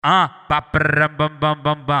Bam.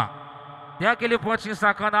 Tem aquele pontinho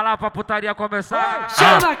sacana lá pra putaria começar.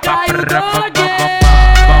 Chama Caaio, Doog!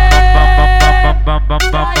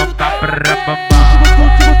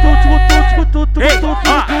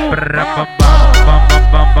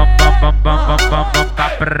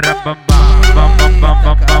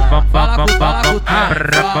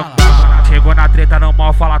 Chegou na treta no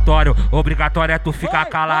mal falatório, obrigatório é tu ficar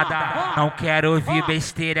calada. Não quero ouvir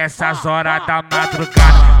besteira essas horas da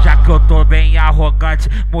madrugada. Já que eu tô bem arrogante,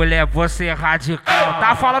 mulher, você é radical.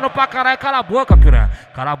 Tá falando pra caralho, cala a boca, piranha.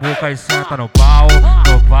 Cala a boca e senta no pau,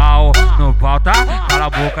 tá? Cala a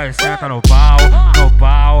boca e senta no pau,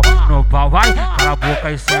 vai. Cala a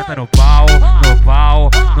boca e senta no pau,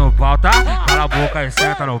 tá? Cala a boca e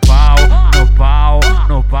senta no pau,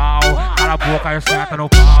 cala a boca e senta no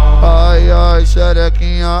pau. Ai,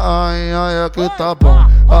 xerequinha, ai, é que tá bom.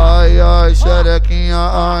 Ai, xerequinha,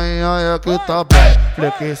 ai, é que tá bom.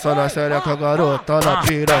 Flequei só na xereca, garota, na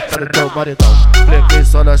piroca do teu maridão. Flequei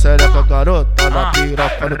só na xereca, garota, na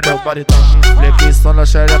piroca do teu maridão. Flequei só na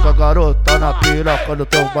xereca, garota, na piroca do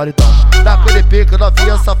teu maridão. Daquele pique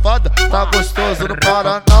novinha safada, tá gostoso, não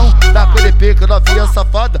para não. Daquele pique novinha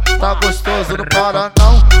safada, tá gostoso, não para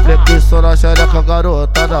não. Flequei só na xereca,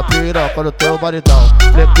 garota, na piroca do teu maridão.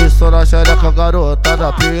 Flequei só na xereca, garota,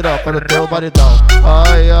 na piroca do teu maridão.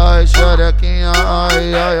 Ai, xerequinha,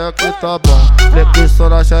 ai, é que tá bom. Flequei só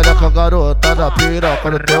na xereca, garota, na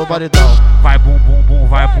piroca do teu maridão. Vai bum bum bum,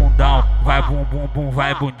 vai bundão, vai bum bum bum,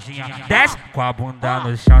 vai bundinha. Desce com a bunda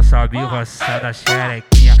no chão, sobe roçando a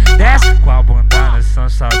xerequinha. Desce com a bunda no chão,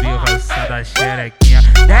 sobe roçando a xerequinha.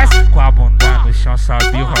 Desce com a bunda no chão,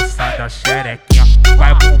 sobe roçando a xerequinha.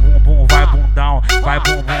 Vai bum bum bum, vai bundão, vai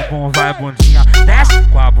bum bum bum, vai bundinha. Desce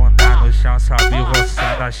com a bunda no chão, sobe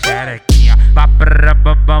roçando a xerequinha.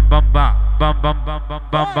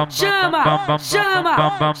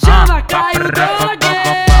 Chama Caaio, Doog!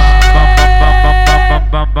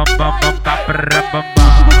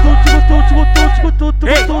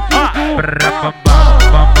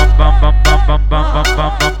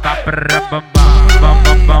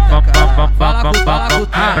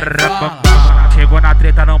 Chegou na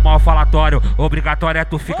treta no mal falatório, obrigatório é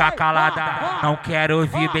tu ficar calada. Não quero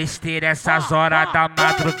ouvir besteira essas horas da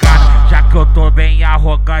madrugada. Já que eu tô bem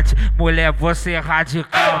arrogante, mulher, você é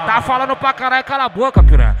radical. Tá falando pra caralho, cala a boca,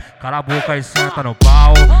 piranha. Cala a boca e senta no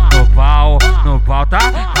pau, tá?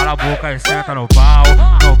 Cala a boca e senta no pau,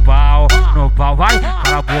 vai.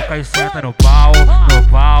 Cala a boca e senta no pau,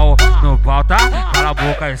 tá? Cala a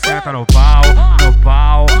boca e senta no pau,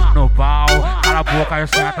 cala a boca e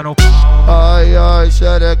senta no pau. Ai,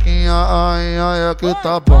 xerequinha, ai, é que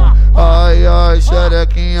tá bom. Ai,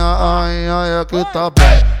 xerequinha, ai, é que tá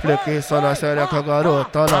bom. Flequei só na xereca,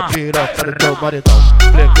 garota, na piroca do teu maridão.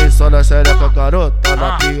 Flequei só na xereca, garota,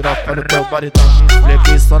 na piroca do teu maridão.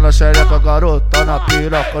 Flequei só na xereca, garota, na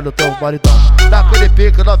piroca do teu maridão. Daquele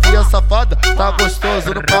pique novinha safada, tá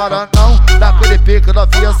gostoso, não para não. Daquele pique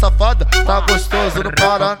novinha safada, tá gostoso, não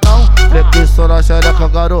para não. Flequei só na xereca,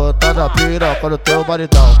 garota, na piroca do teu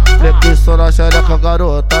maridão. Flequei só na xereca,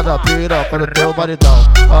 garota, na piroca do teu maridão.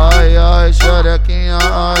 Ai, xerequinha,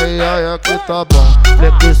 ai, é que tá bom.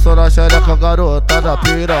 Flequei só na xereca, garota, na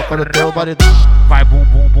piroca do teu maridão. Vai bum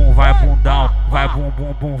bum bum, vai bundão, vai bum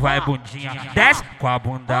bum bum, vai bundinha. Desce com a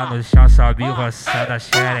bunda no chão, sobe roçando a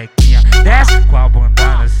xerequinha. Desce com a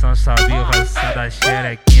bunda no chão, sobe roçando a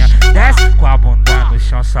xerequinha. Desce com a bunda no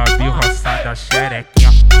chão, sobe roçando a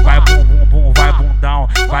xerequinha. Vai bum bum bum, vai bundão,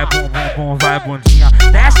 vai bum bum bum, vai bundinha.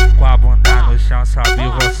 Desce com a bunda no chão, sobe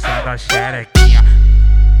roçando a xerequinha.